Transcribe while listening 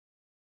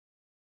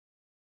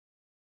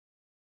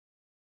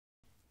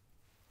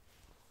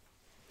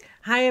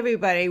Hi,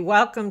 everybody.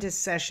 Welcome to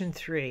session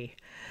 3.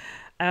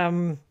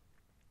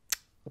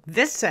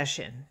 This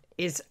session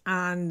is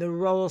on the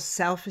role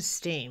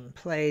self-esteem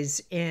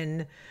plays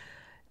in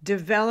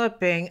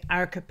developing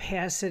our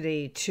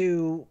capacity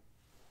to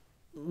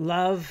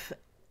love,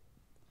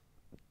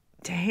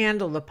 to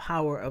handle the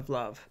power of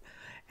love,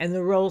 and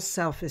the role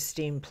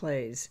self-esteem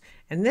plays.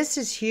 And this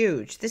is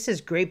huge. This is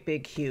great,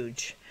 big,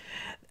 huge.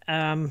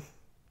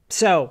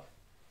 So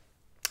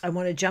I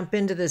want to jump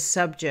into this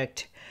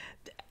subject.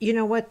 You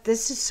know what?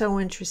 This is so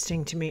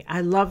interesting to me.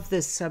 I love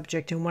this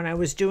subject. And when I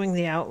was doing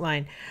the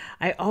outline,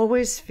 I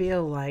always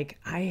feel like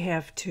I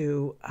have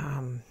to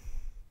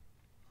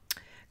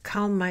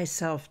calm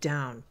myself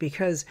down,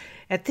 because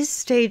at this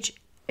stage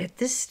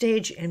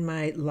in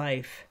my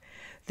life,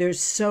 there's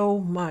so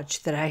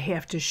much that I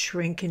have to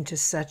shrink into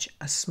such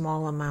a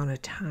small amount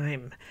of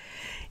time.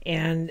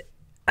 And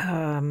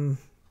I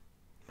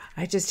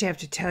just have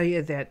to tell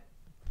you that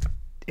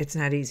it's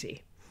not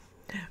easy.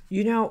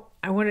 You know,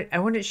 I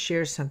want to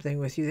share something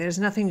with you that has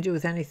nothing to do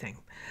with anything,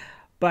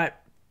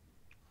 but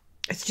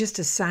it's just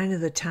a sign of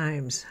the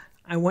times.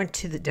 I went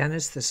to the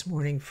dentist this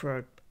morning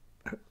for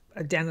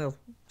a dental,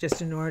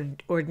 just an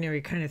ordinary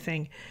kind of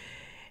thing,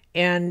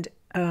 and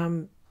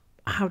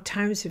how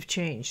times have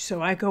changed.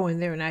 So I go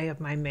in there and I have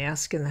my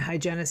mask, and the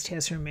hygienist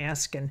has her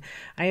mask, and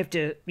I have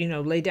to,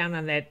 lay down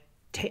on that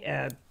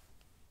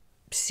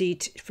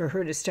seat for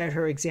her to start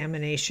her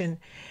examination.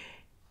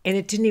 And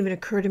it didn't even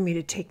occur to me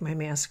to take my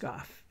mask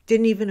off.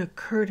 Didn't even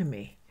occur to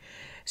me.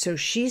 So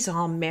she's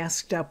all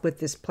masked up with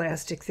this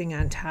plastic thing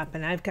on top,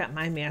 and I've got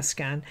my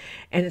mask on.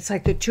 And it's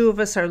like the two of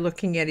us are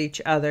looking at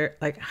each other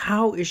like,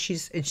 how is she?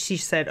 And she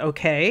said,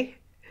 okay.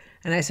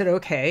 And I said,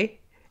 okay.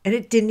 And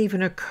it didn't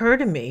even occur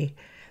to me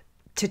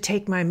to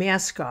take my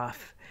mask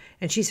off.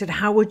 And she said,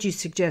 how would you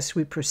suggest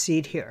we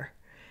proceed here?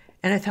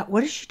 And I thought,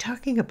 what is she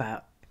talking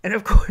about? And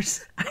of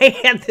course, I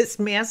had this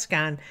mask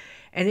on,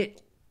 and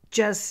it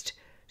just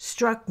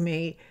struck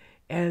me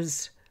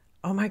as,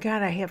 oh my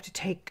God, I have to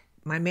take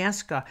my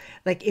mask off.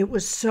 Like, it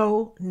was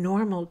so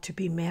normal to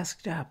be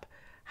masked up,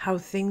 how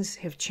things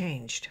have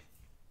changed.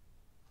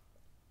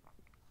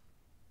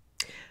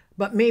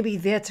 But maybe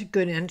that's a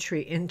good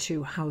entry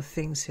into how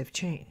things have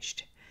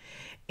changed.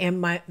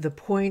 And the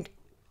point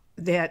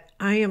that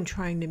I am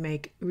trying to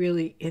make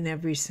really in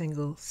every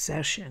single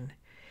session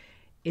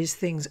is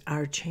things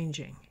are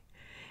changing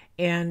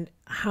and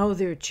how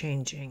they're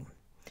changing.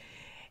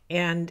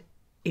 And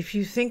if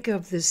you think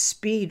of the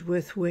speed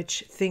with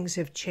which things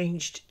have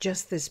changed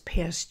just this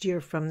past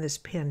year from this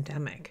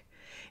pandemic,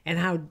 and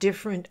how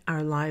different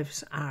our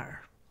lives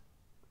are,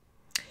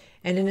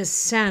 and in a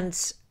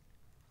sense,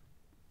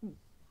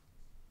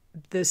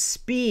 the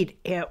speed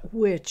at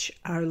which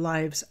our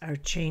lives are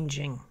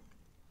changing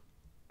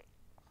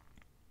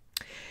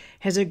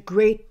has a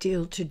great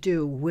deal to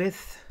do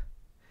with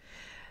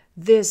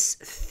this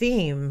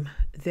theme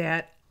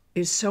that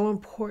is so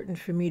important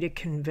for me to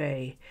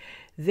convey,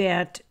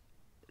 that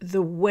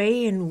the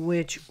way in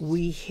which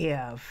we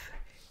have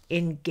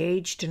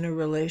engaged in a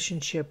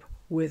relationship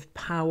with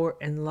power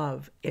and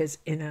love is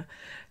in a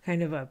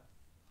kind of a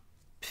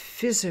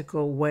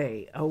physical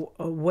way,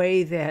 a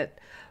way that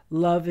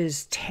love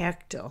is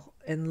tactile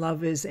and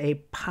love is a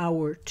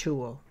power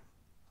tool,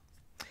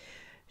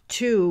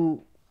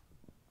 to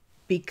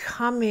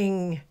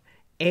becoming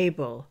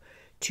able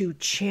to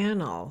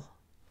channel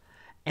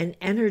an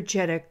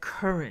energetic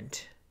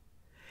current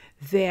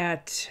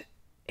that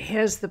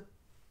has the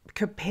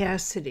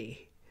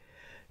capacity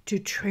to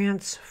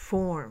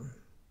transform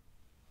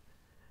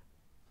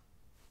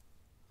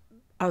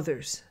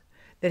others,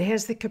 that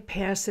has the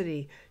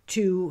capacity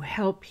to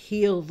help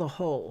heal the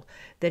whole,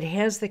 that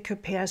has the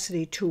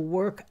capacity to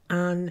work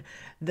on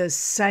the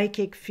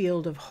psychic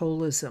field of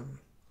holism,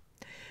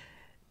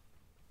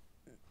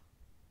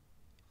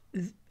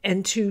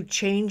 and to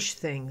change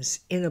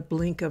things in a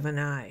blink of an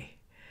eye.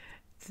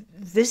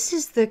 This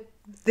is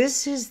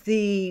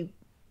the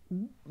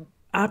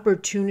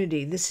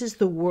opportunity. This is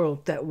the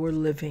world that we're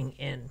living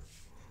in.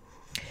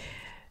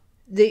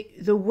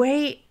 The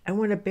way I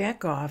want to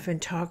back off and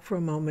talk for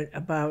a moment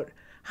about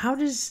how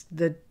does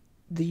the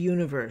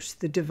universe,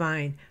 the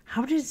divine,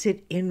 how does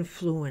it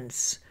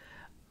influence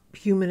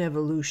human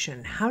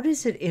evolution? How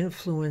does it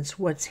influence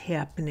what's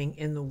happening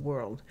in the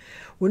world?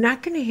 We're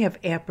not going to have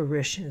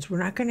apparitions.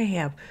 We're not going to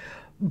have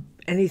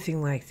anything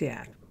like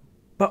that.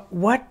 But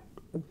what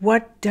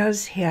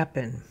does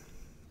happen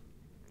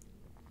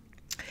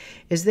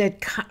is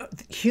that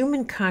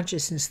human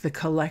consciousness, the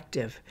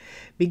collective,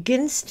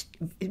 begins,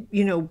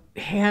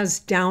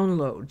 has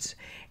downloads,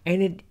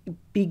 and it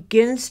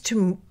begins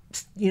to,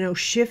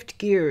 shift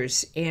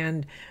gears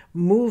and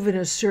move in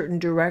a certain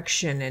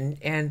direction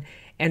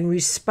and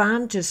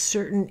respond to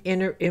certain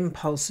inner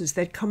impulses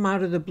that come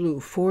out of the blue.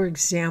 For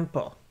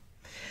example,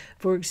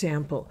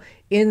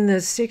 in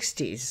the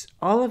 60s,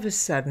 all of a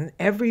sudden,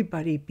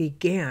 everybody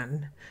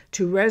began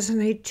to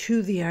resonate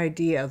to the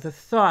idea, the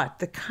thought,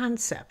 the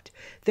concept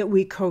that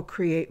we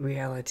co-create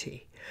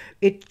reality.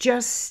 It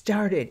just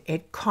started.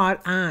 It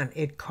caught on.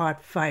 It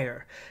caught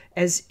fire,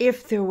 as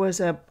if there was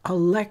an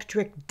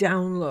electric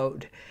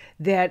download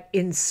that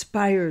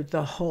inspired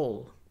the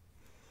whole.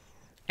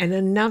 And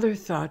another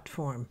thought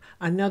form,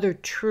 another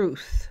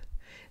truth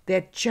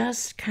that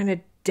just kind of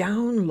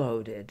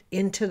downloaded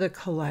into the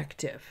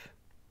collective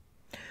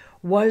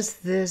was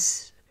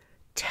this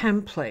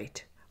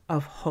template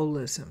of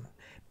holism.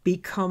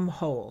 Become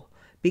whole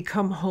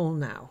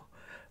now.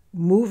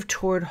 Move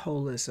toward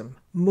holism,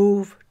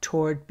 move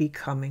toward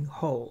becoming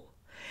whole.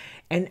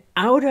 And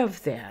out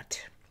of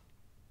that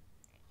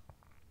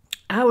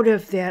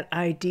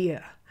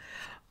idea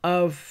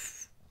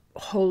of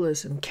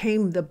holism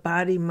came the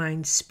body,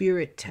 mind,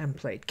 spirit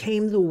template,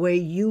 came the way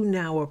you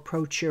now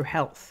approach your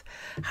health,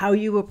 how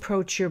you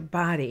approach your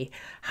body,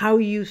 how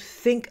you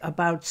think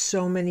about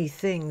so many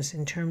things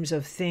in terms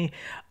of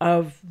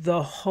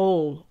the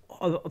whole,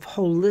 of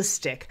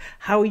holistic,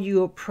 how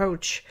you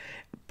approach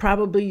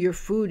probably your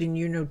food and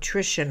your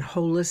nutrition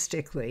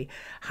holistically,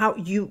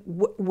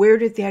 where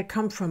did that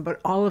come from? But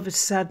all of a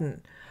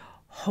sudden,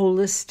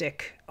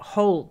 holistic,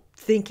 whole,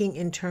 thinking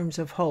in terms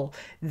of whole,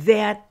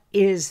 that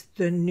is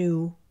the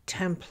new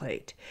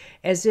template,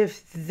 as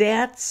if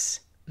that's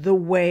the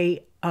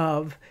way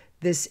of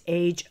this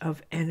age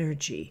of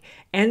energy.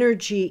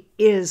 Energy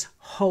is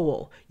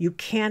whole. You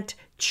can't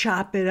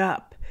chop it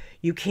up.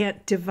 You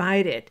can't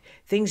divide it.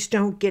 Things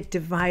don't get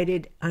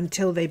divided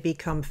until they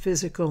become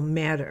physical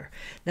matter.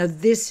 Now,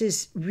 this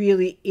is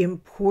really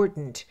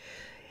important.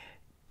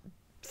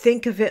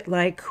 Think of it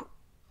like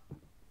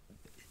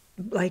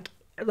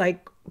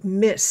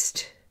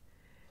mist.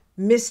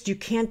 Mist, you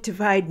can't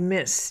divide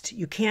mist.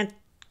 You can't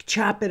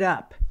chop it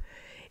up.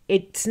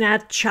 It's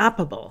not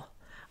choppable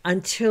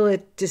until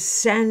it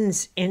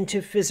descends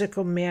into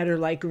physical matter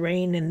like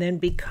rain and then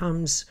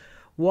becomes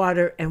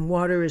water, and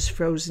water is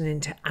frozen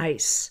into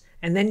ice.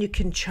 And then you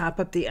can chop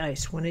up the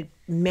ice when it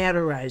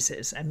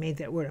matterizes. I made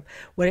that word up.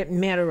 When it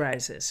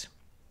matterizes.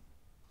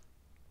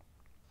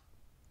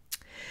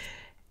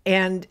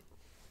 And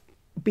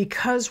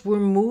because we're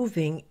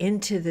moving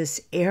into this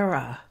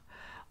era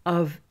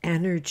of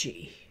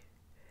energy,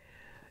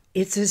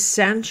 it's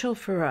essential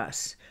for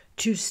us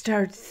to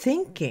start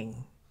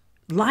thinking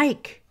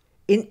like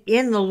in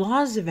the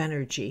laws of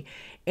energy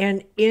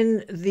and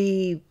in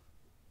the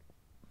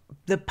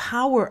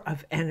power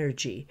of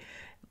energy.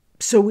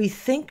 So we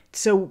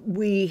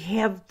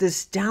have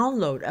this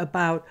download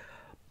about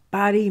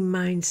body,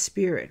 mind,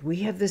 spirit. We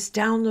have this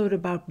download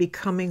about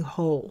becoming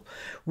whole.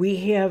 We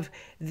have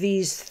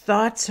these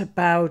thoughts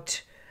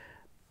about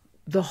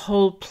the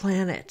whole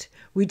planet.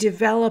 We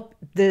develop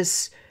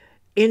this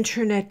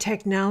internet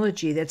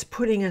technology that's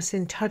putting us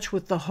in touch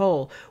with the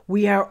whole.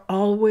 We are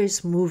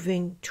always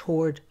moving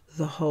toward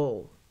the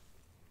whole.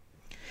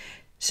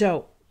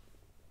 So,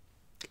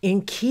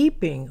 in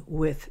keeping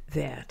with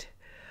that,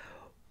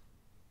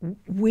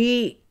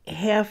 we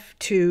have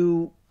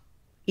to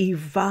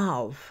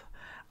evolve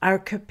our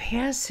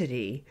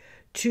capacity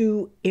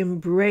to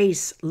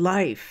embrace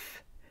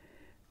life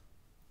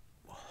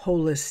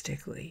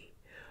holistically.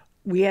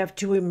 We have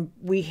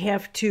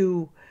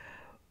to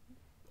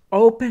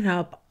open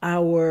up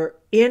our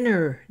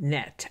inner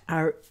net,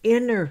 our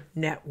inner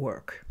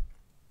network,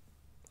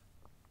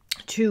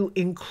 to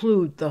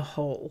include the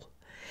whole.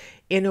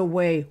 In a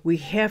way, we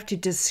have to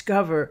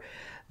discover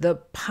the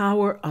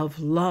power of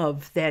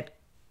love that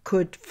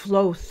could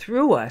flow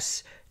through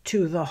us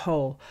to the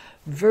whole,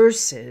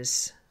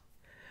 versus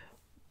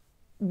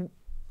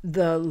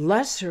the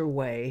lesser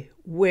way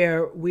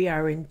where we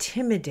are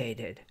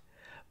intimidated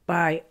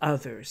by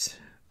others,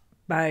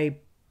 by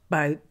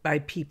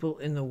people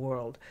in the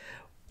world,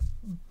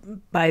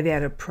 by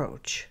that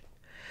approach.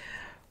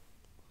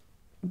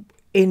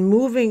 In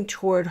moving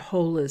toward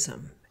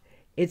holism,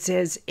 it's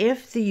as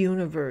if the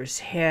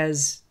universe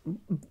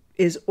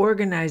is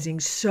organizing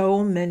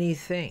so many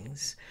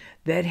things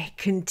that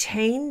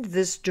contained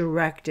this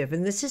directive,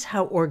 and this is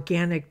how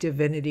organic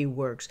divinity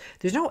works.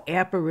 There's no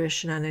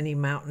apparition on any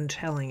mountain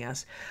telling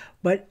us,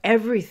 but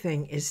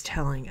everything is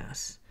telling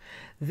us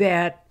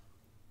that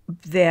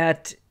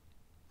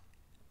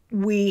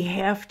we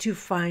have to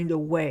find a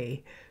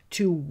way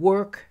to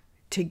work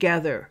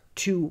together,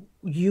 to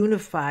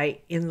unify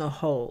in the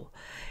whole.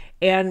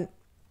 And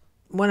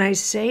when I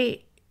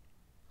say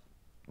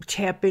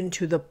tap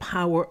into the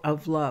power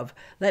of love,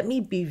 let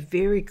me be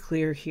very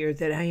clear here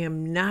that I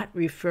am not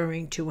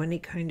referring to any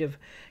kind of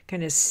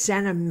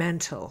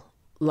sentimental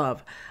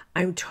love.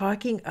 I'm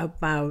talking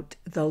about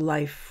the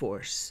life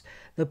force,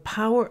 the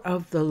power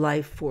of the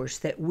life force,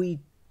 that we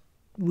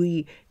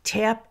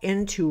tap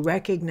into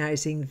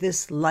recognizing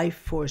this life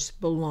force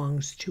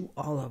belongs to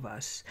all of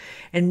us.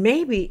 And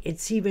maybe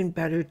it's even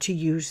better to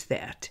use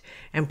that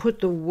and put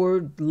the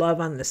word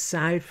love on the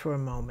side for a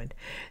moment,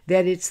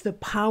 that it's the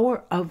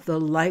power of the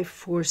life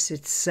force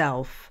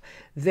itself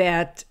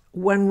that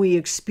when we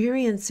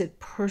experience it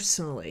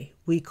personally,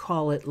 we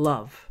call it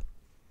love.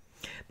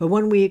 But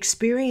when we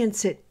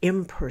experience it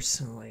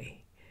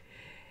impersonally,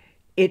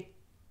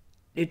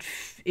 it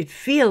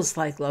feels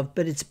like love,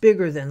 but it's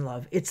bigger than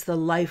love. It's the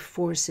life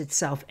force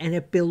itself, and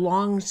it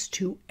belongs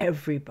to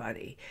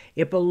everybody.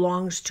 It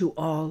belongs to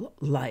all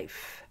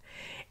life.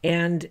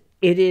 And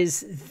it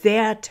is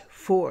that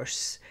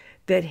force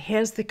that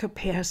has the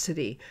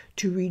capacity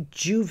to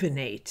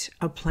rejuvenate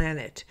a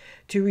planet,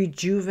 to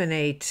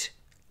rejuvenate,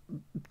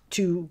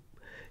 to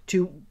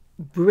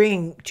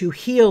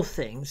heal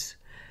things,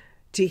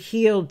 to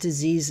heal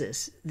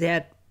diseases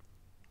that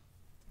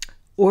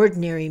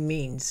ordinary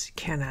means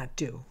cannot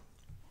do.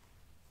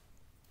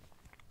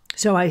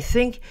 So I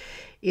think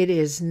it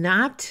is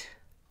not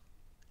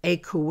a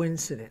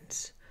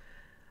coincidence.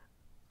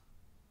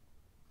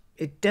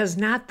 It does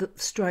not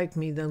strike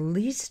me the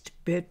least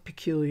bit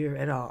peculiar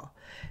at all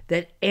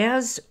that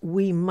as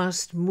we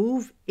must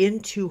move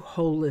into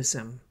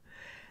holism,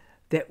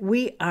 that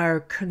we are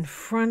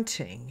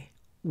confronting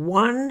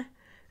one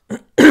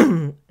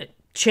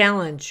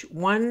challenge,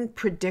 one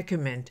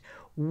predicament,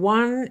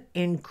 one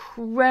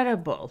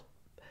incredible,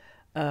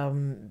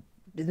 they're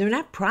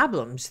not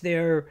problems,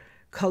 they're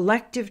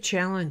collective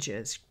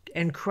challenges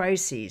and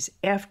crises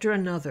after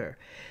another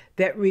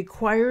that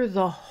require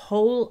the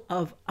whole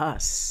of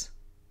us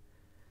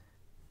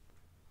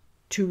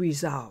to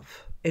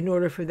resolve in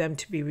order for them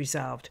to be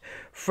resolved.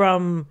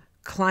 From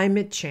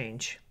climate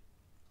change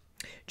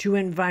to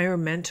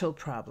environmental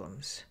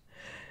problems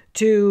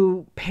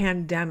to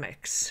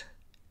pandemics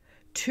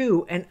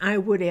to, and I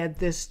would add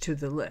this to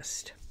the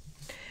list,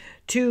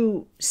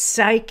 to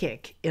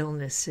psychic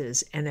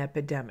illnesses and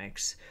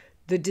epidemics,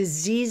 the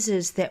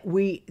diseases that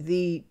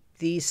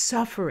the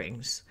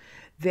sufferings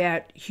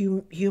that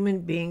human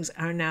beings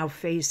are now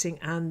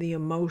facing on the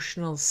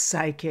emotional,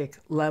 psychic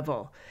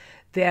level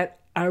that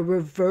are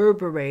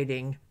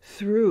reverberating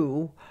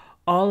through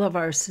all of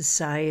our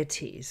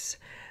societies,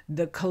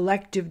 the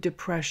collective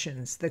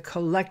depressions, the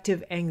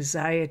collective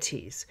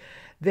anxieties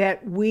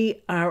that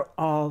we are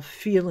all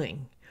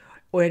feeling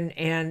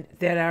and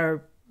that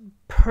are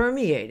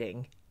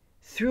permeating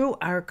through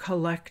our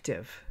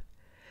collective,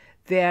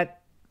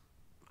 that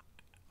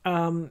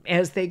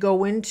as they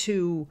go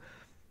into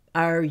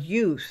our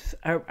youth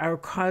are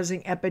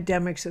causing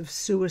epidemics of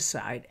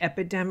suicide,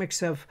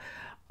 epidemics of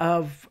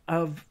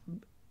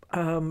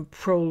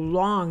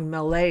prolonged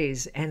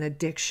malaise and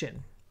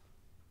addiction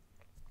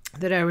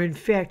that are in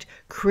fact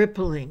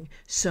crippling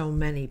so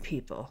many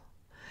people.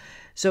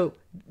 So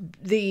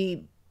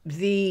the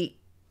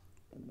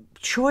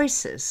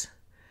choices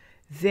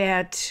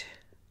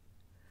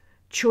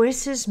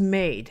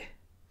made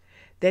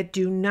that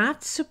do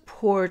not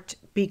support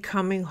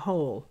becoming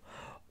whole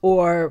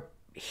or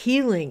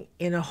healing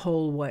in a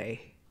whole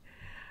way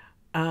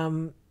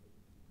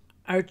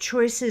are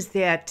choices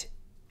that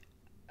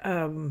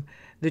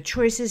the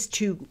choices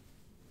to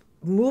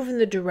move in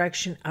the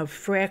direction of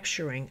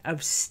fracturing,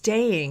 of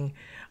staying,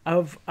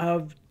 of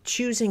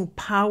choosing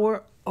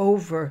power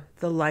over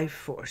the life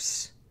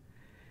force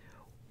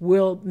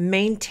will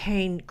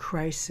maintain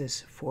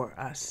crisis for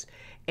us,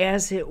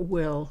 as it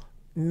will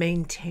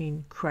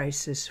maintain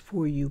crisis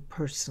for you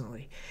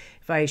personally.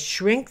 If I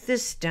shrink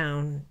this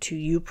down to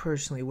you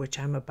personally, which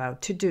I'm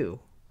about to do,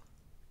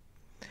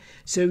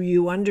 so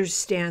you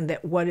understand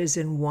that what is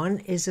in one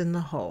is in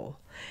the whole,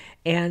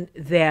 and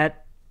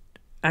that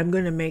I'm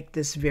going to make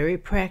this very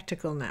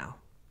practical now.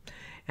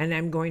 And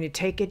I'm going to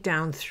take it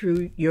down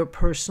through your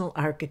personal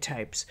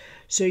archetypes.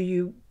 So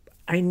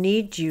I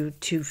need you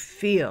to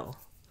feel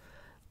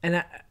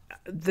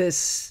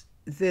this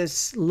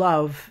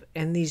love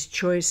and these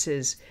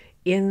choices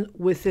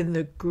within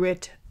the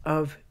grit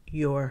of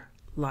your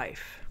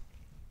life.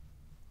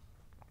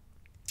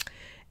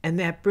 And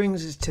that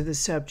brings us to the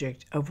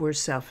subject of where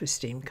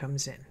self-esteem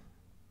comes in,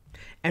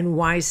 and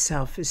why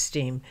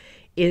self-esteem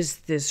is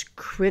this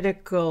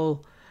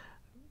critical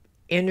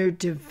inner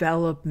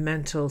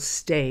developmental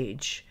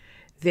stage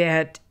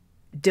that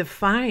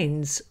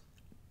defines,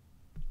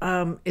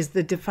 is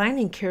the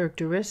defining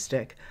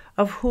characteristic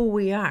of who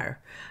we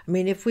are. I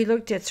mean, if we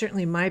looked at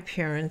certainly my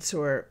parents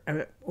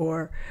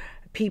or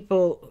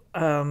people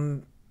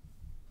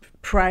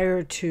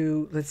prior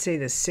to, let's say,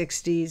 the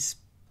 60s,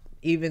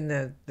 even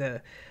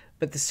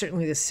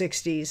certainly the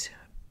 60s,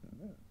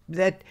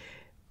 that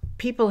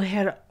people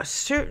had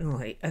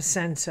certainly a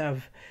sense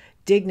of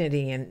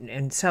dignity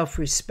and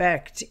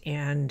self-respect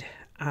and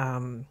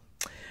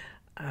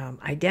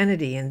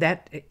identity and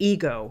that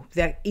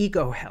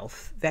ego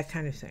health, that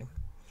kind of thing.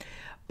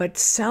 But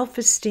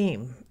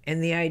self-esteem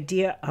and the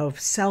idea of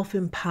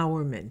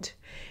self-empowerment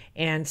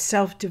and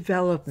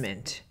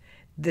self-development,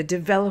 the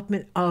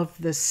development of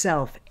the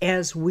self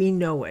as we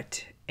know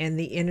it and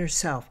the inner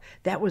self,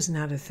 that was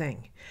not a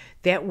thing.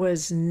 That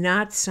was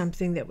not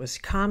something that was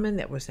common,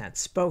 that was not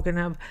spoken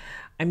of.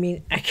 I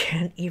mean, I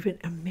cannot even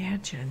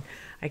imagine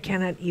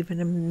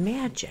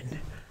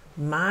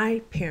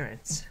my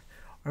parents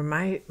or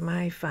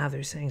my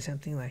father saying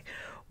something like,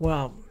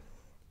 well,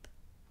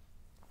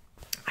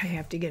 I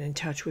have to get in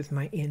touch with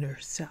my inner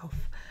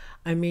self.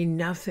 I mean,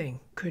 nothing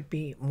could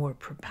be more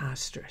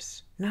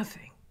preposterous.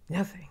 Nothing.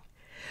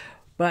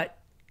 But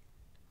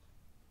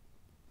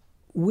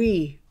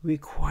we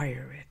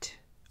require it.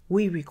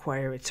 We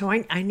require it. So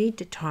I need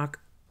to talk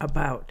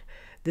about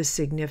the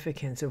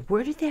significance of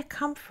where did that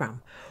come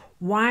from?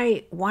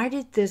 Why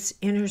did this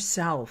inner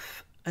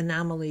self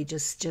anomaly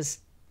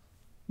just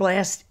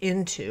blast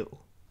into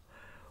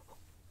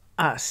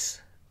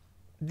us,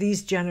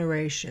 these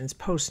generations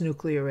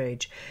post-nuclear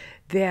age,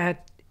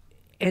 that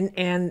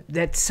and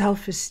that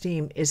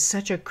self-esteem is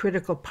such a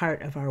critical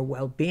part of our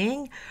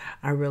well-being,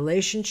 our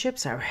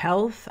relationships, our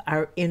health,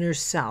 our inner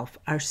self,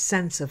 our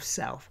sense of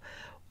self.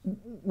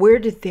 Where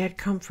did that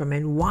come from,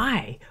 and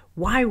why?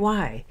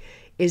 Why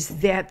is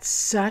that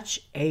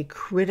such a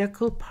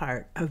critical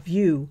part of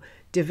you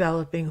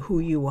developing who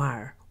you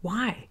are?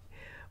 Why?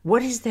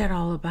 What is that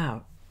all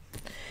about?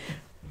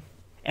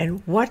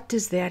 And what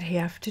does that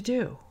have to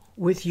do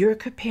with your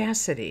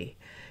capacity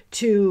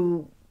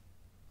to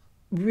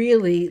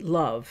really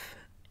love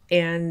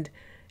and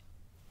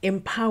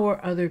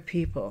empower other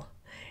people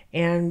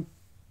and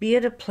be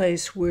at a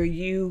place where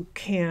you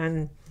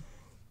can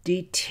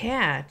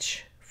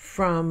detach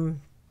from,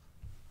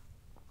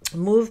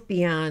 move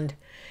beyond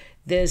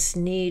this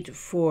need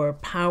for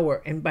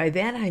power? And by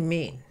that I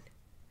mean,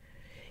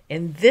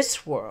 in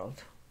this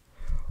world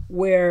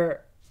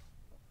where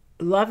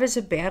love is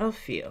a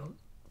battlefield,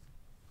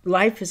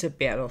 life is a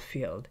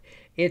battlefield,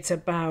 it's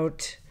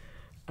about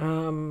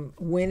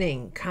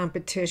winning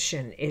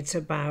competition. It's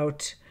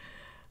about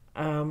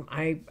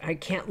I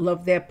can't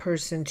love that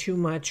person too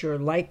much or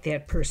like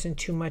that person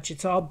too much.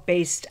 It's all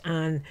based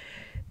on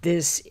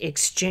this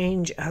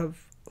exchange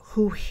of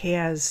who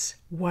has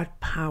what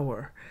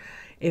power.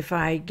 If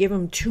I give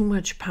them too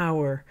much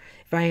power,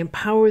 if I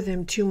empower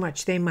them too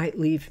much, they might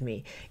leave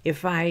me.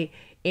 If I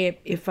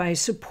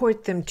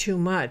support them too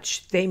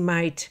much, they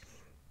might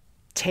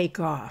take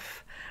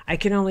off. I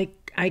can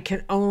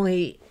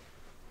only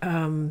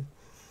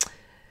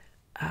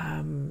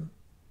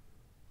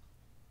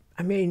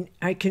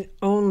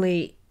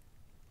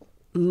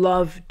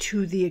love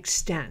to the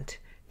extent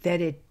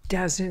that it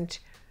doesn't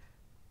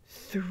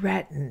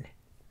threaten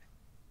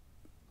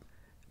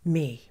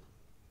me.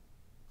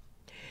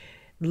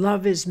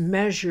 Love is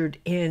measured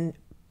in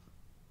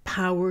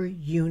power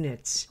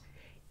units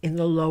in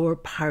the lower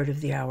part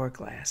of the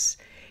hourglass.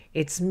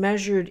 It's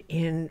measured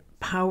in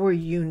power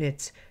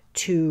units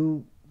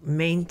to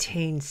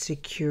maintain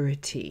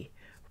security,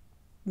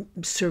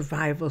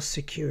 survival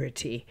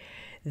security.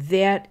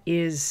 That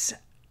is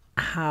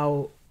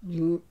how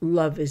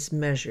love is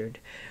measured.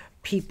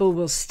 People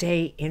will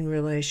stay in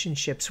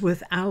relationships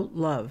without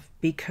love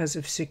because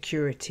of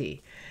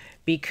security,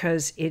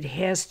 because it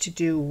has to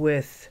do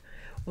with,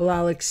 well,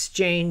 I'll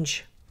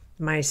exchange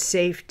my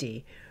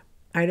safety.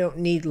 I don't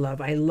need love.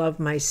 I love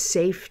my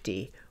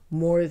safety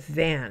more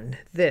than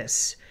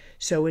this.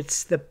 So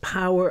it's the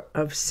power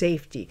of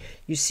safety.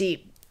 You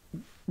see,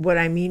 what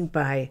I mean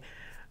by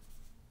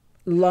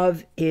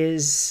love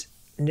is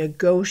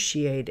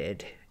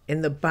negotiated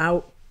in the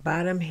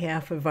bottom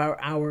half of our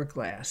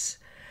hourglass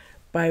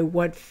by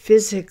what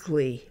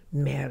physically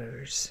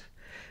matters.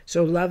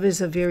 So love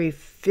is a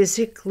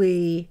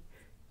physical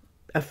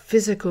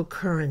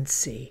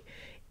currency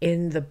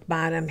in the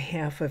bottom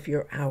half of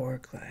your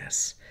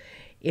hourglass.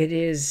 It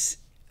is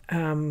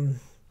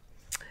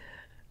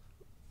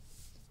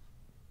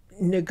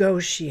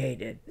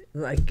negotiated.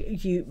 Like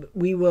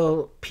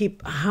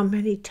how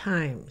many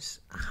times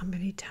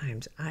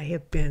I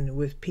have been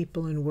with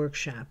people in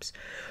workshops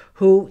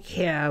who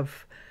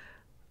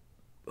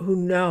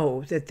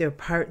know that their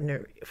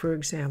partner, for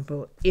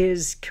example,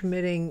 is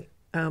committing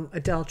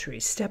adultery,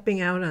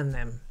 stepping out on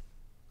them.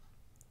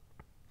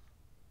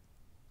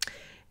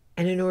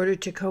 And in order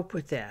to cope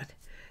with that,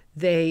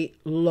 they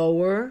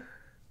lower,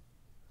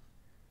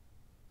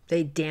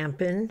 they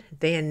dampen,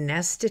 they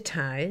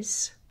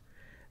anesthetize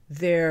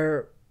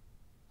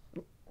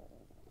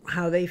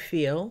how they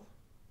feel,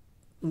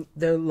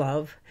 their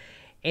love,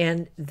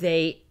 and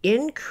they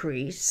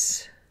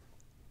increase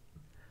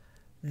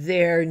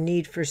their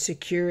need for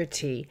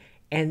security.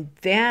 And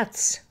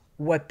that's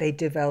what they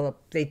develop.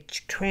 They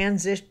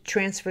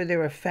transfer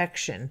their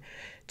affection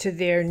to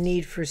their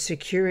need for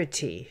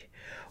security,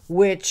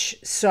 which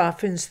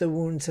softens the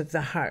wounds of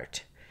the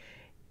heart.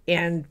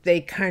 And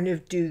they kind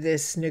of do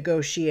this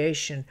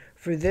negotiation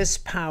for this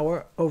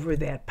power over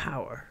that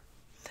power.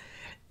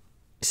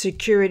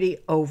 Security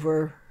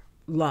over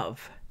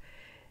love.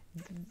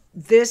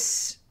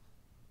 This,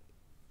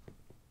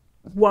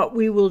 what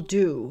we will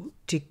do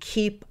to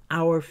keep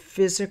our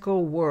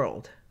physical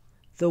world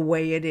the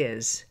way it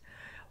is,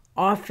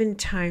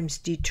 oftentimes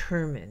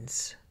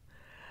determines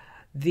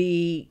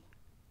the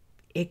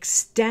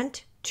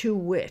extent to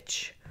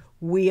which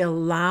we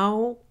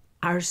allow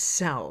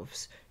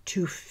ourselves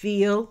to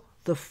feel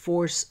the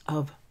force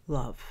of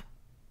love.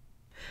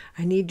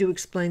 I need to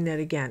explain that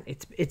again.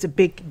 It's a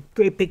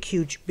great big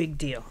huge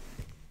deal.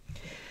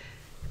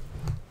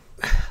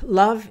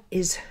 Love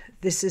is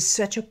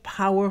such a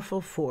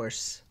powerful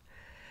force.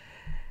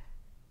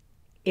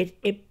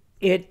 It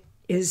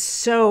is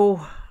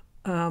so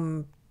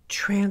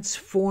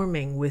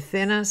transforming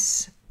within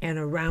us and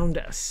around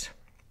us.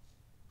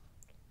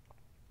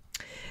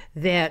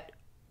 that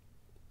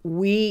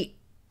we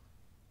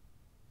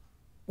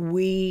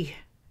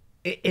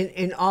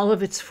in all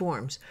of its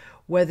forms,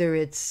 whether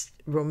it's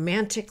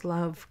romantic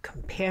love,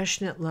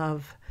 compassionate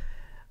love,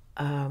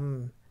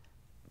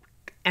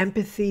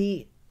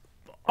 empathy,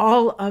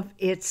 all of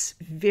its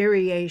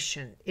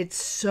variation,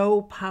 it's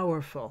so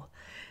powerful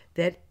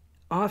that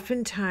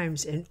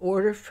oftentimes, in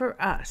order for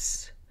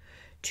us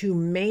to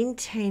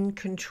maintain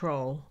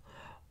control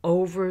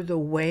over the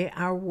way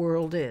our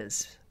world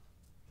is,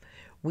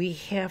 we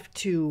have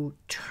to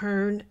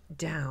turn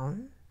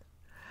down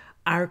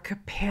our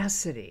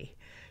capacity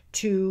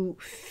to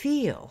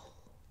feel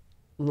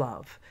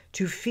love,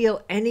 to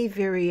feel any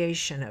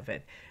variation of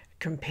it,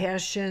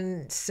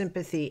 compassion,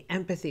 sympathy,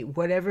 empathy,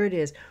 whatever it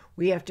is.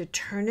 We have to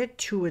turn it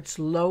to its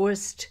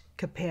lowest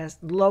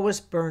capacity,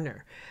 lowest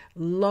burner,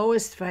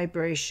 lowest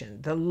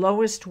vibration, the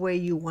lowest way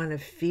you want to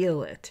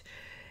feel it.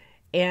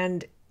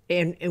 And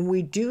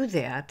we do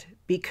that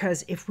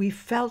because if we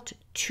felt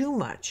too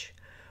much,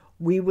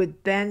 we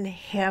would then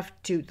have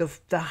to,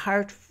 the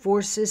heart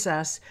forces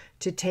us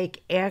to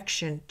take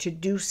action to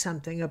do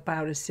something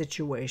about a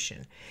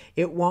situation.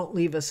 It won't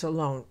leave us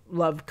alone.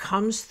 Love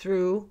comes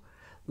through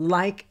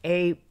like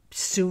a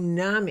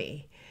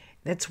tsunami.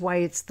 That's why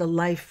it's the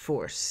life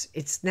force.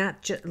 It's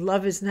not just,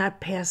 love is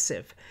not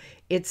passive.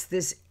 It's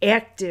this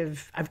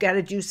active, I've got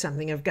to do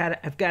something. I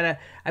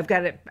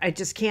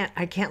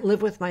can't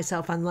live with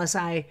myself unless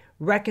I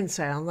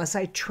reconcile, unless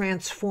I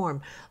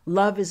transform.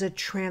 Love is a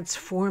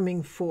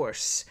transforming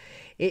force.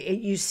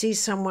 You see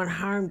someone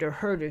harmed or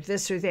hurt or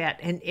this or that,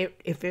 and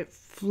if it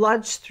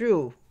floods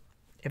through,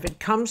 if it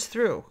comes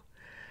through,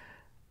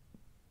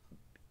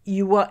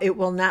 it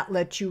will not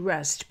let you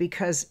rest,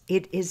 because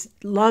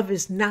love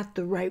is not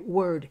the right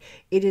word.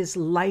 It is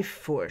life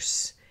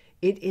force.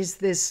 It is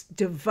this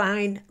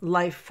divine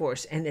life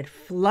force, and it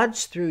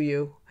floods through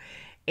you,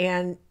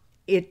 and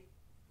it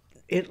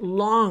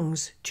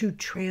longs to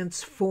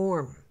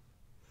transform.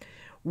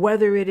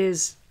 Whether it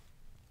is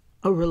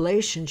a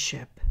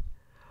relationship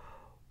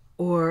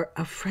or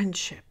a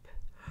friendship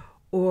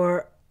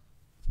or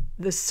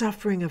the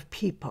suffering of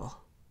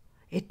people,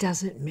 it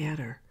doesn't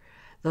matter.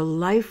 The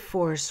life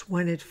force,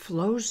 when it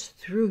flows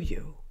through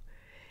you,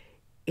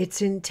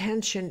 its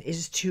intention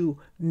is to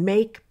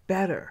make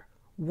better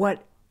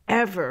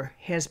whatever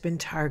has been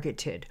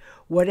targeted,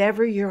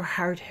 whatever your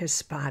heart has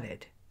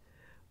spotted,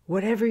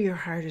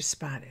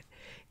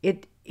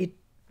 it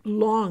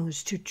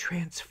longs to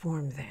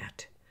transform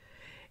that.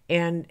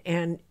 And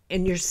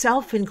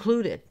yourself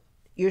included,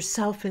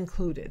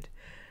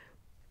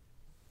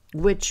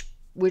 which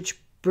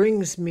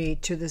brings me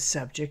to the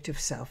subject of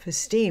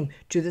self-esteem,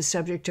 to the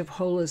subject of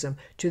holism,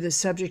 to the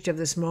subject of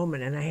this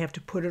moment, and I have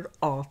to put it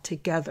all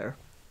together.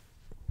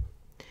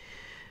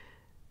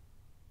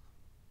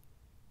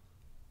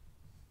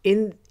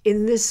 In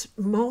this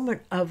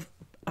moment of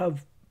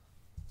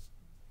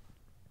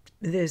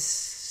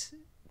this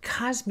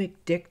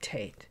cosmic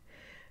dictate,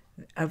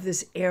 of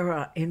this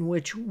era in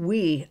which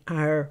we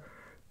are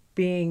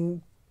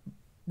being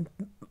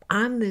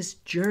on this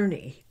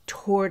journey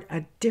toward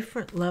a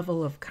different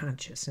level of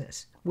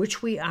consciousness,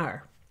 which we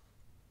are,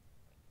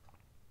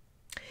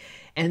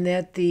 and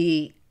that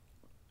the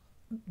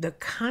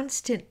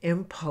constant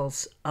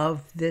impulse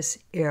of this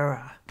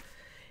era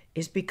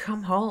is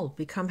become whole,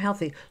 become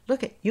healthy.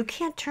 Look, you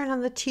can't turn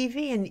on the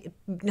TV and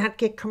not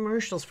get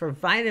commercials for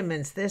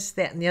vitamins, this,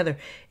 that, and the other.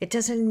 It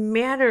doesn't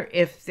matter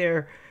if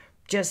they're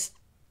just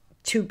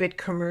 2-bit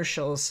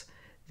commercials.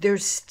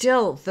 There's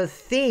still, the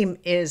theme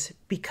is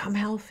become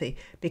healthy,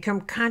 become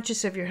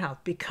conscious of your health,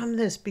 become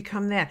this,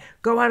 become that,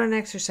 go out and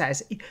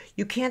exercise.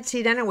 You can't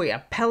see it anyway.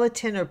 A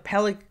Peloton or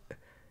Pelican,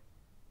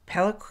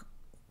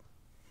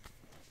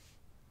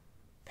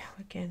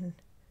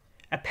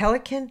 a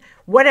Pelican,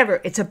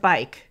 whatever, it's a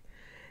bike.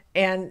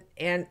 And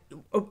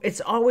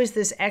it's always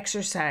this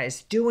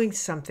exercise, doing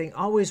something,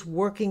 always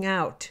working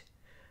out.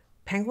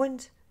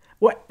 Penguins?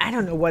 What? I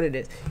don't know what it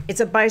is.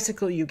 It's a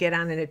bicycle you get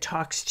on and it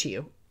talks to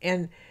you.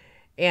 And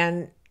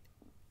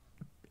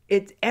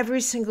every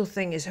single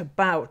thing is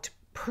about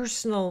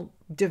personal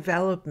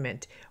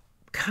development,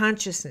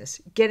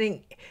 consciousness,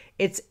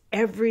 it's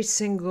every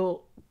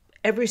single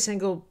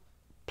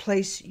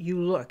place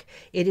you look.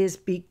 It is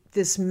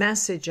this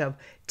message of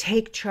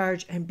take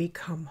charge and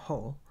become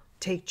whole.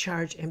 Take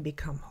charge and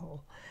become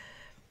whole.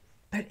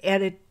 But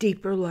at a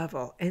deeper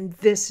level, and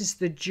this is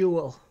the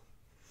jewel,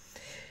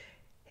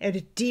 at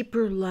a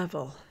deeper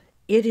level,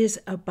 it is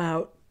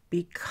about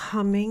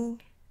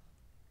becoming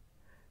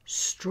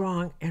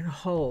strong and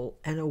whole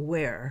and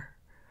aware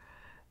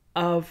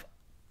of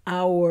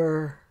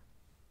the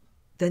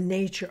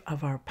nature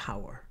of our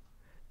power,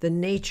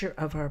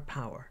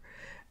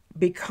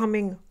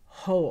 becoming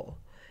whole,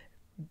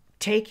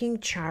 taking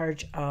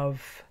charge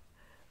of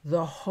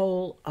the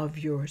whole of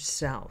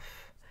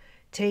yourself,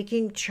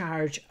 taking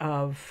charge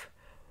of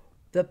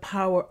the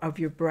power of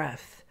your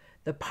breath,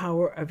 the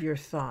power of your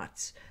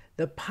thoughts,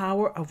 the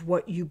power of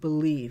what you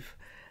believe,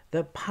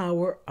 the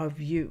power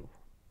of you.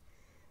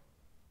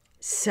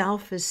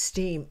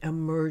 Self-esteem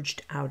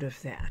emerged out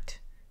of that.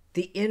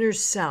 The inner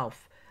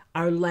self,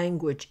 our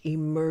language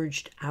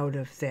emerged out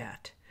of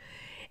that.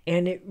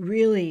 And it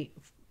really,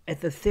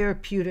 at the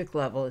therapeutic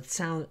level, it's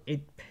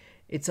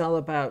all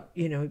about,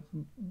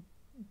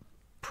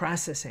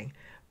 processing.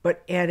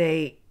 But at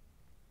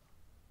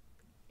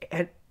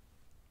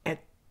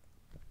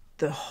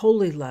the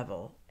holy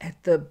level,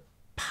 at the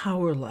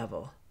power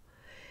level,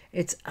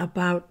 it's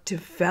about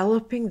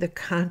developing the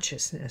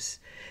consciousness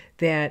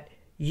that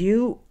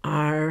you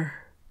are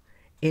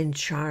in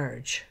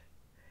charge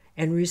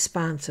and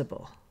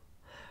responsible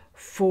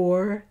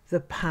for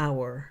the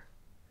power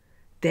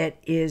that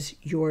is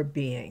your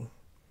being.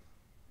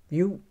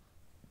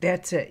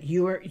 That's it.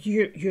 You're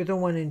the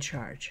one in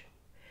charge.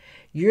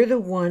 You're the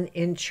one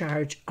in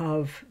charge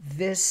of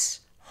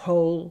this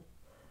whole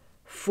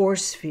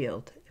force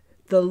field,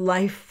 the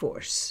life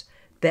force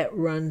that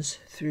runs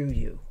through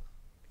you.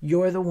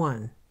 You're the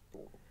one,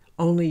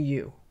 only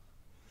you.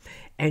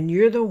 And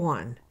you're the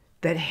one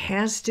that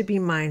has to be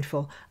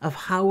mindful of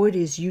how it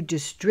is you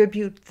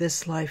distribute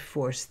this life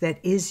force that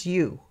is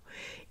you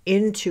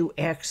into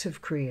acts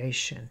of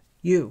creation.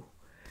 You.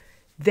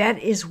 That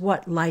is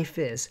what life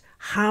is,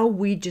 how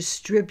we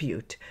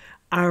distribute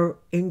our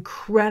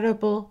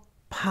incredible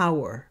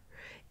power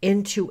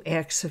into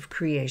acts of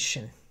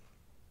creation.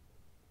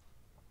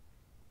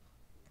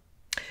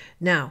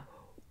 Now,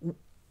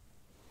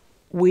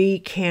 we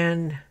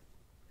can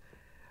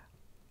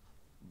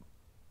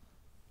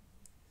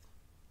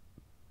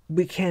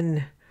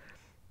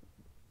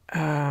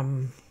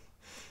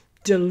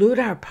dilute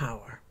our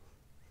power,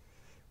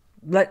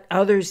 let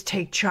others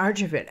take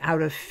charge of it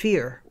out of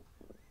fear,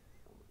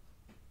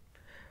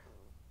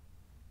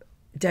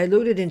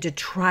 dilute it into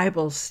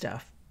tribal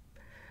stuff.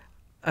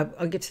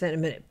 I'll get to that in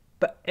a minute.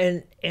 But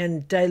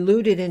and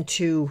dilute it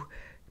into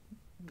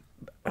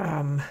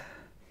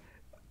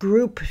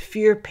group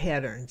fear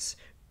patterns,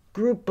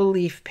 group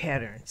belief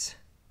patterns,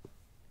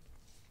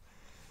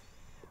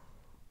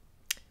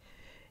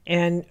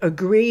 and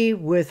agree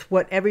with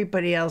what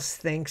everybody else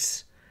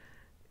thinks,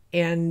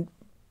 and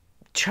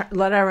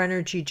let our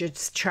energy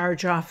just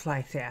charge off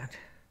like that.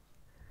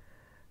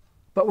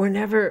 But we're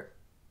never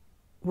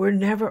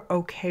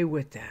okay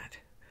with that.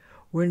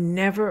 We're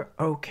never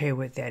okay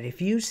with that.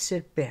 If you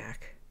sit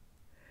back,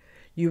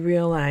 you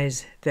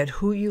realize that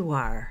who you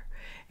are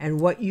and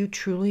what you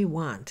truly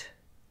want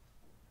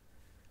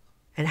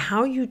and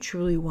how you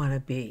truly want to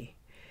be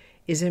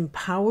is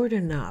empowered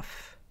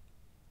enough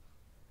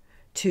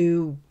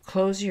to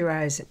close your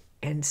eyes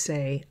and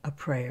say a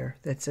prayer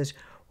that says,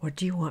 what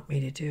do you want me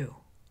to do?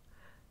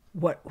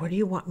 What do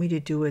you want me to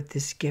do with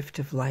this gift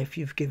of life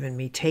you've given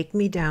me? Take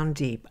me down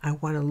deep. I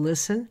want to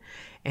listen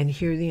and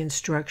hear the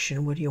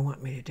instruction. What do you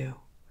want me to do?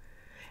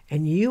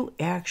 And you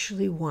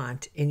actually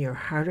want, in your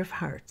heart of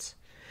hearts,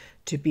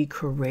 to be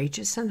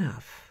courageous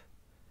enough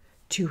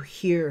to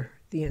hear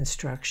the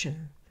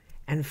instruction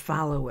and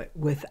follow it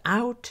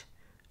without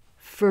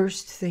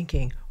first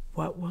thinking,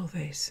 what will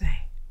they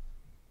say?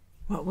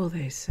 What will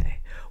they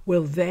say?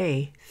 Will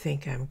they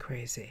think I'm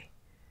crazy?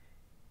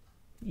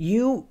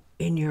 You,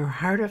 in your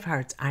heart of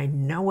hearts, I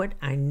know it,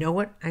 I know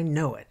it, I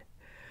know it.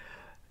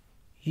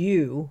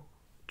 You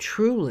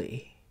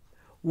truly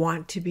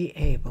want to be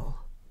able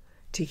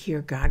to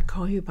hear God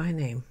call you by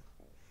name.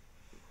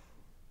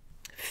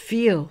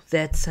 Feel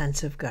that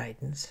sense of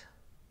guidance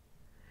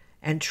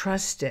and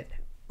trust it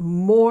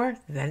more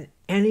than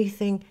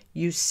anything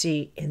you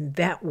see in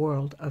that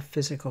world of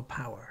physical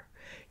power.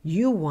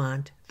 You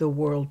want the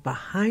world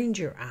behind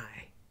your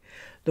eye,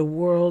 the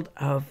world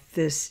of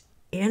this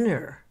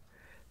inner,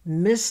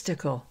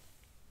 mystical,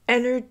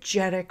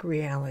 energetic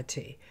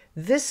reality.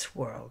 This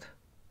world,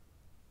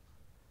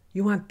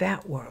 you want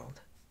that world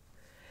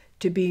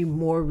to be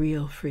more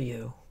real for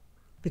you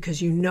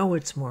because you know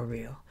it's more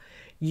real.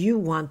 You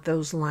want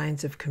those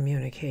lines of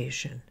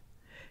communication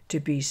to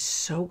be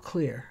so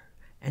clear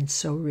and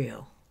so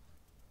real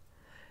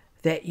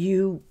that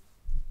you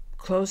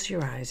close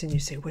your eyes and you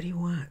say, what do you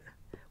want?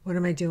 What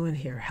am I doing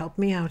here? Help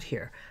me out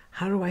here.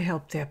 How do I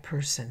help that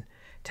person?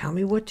 Tell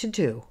me what to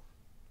do.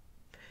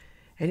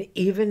 And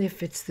even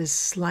if it's this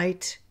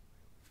slight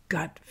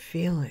gut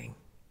feeling,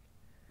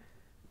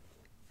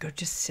 go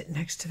just sit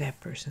next to that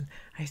person.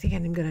 I think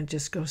I'm going to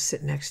just go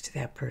sit next to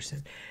that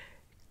person.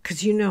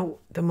 Because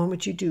the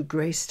moment you do,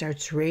 grace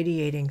starts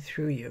radiating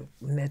through you.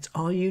 And that's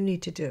all you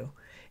need to do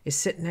is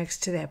sit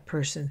next to that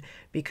person,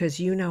 because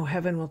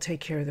heaven will take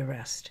care of the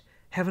rest.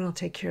 Heaven will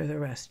take care of the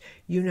rest.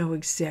 You know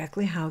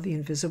exactly how the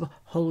invisible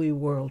holy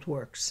world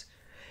works.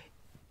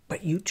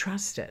 But you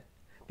trust it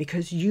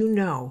because you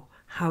know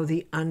how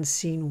the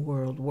unseen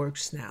world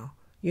works now.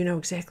 You know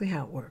exactly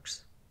how it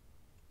works.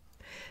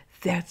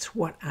 That's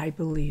what I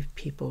believe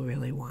people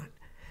really want.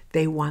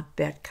 They want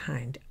that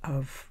kind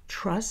of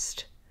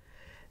trust.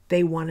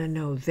 They want to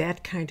know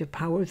that kind of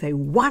power. They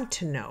want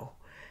to know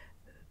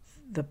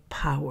the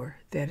power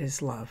that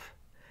is love.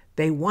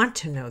 They want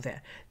to know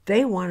that.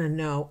 They want to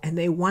know, and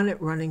they want it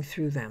running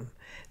through them.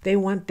 They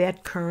want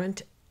that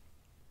current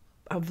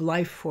of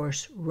life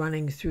force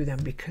running through them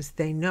because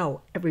they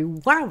know, every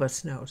one of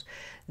us knows,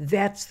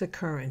 that's the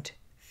current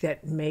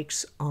that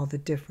makes all the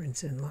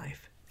difference in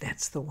life.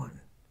 That's the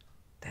one.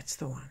 That's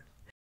the one.